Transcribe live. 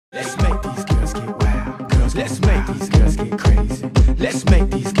Let's make these girls get wild. Girls, let's make these girls get crazy. Let's make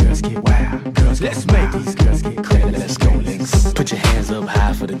these girls get wild. Girls, let's make these girls get crazy. Let's go, links. Put your hands up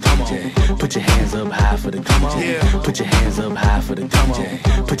high for the DJ. Put your hands up high for the DJ. Put your hands up high for the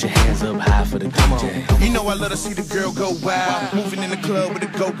DJ. Put your hands up high for the DJ. You know I love to see the girl go wild, moving in the club with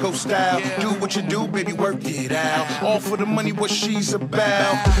a go-go style. Do what you do, baby, work it out. All for the money, what she's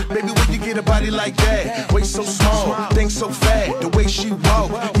about. Baby, when you get a body like that, waist so small, things so fat, the way she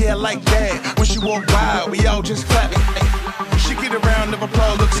walk, yeah, like that. When she walk by, we all just clap. She get around, never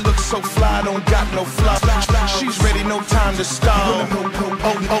applaud, looks so fly, don't got no flaw. She's ready, no time to stall.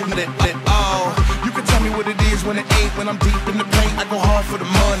 You can tell me what it is when it ain't. When I'm deep in the paint, I go hard for the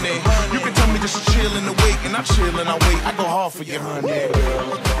money. You can tell me just chill in the wait, and I chill and I wait. I go hard for you,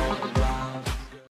 honey.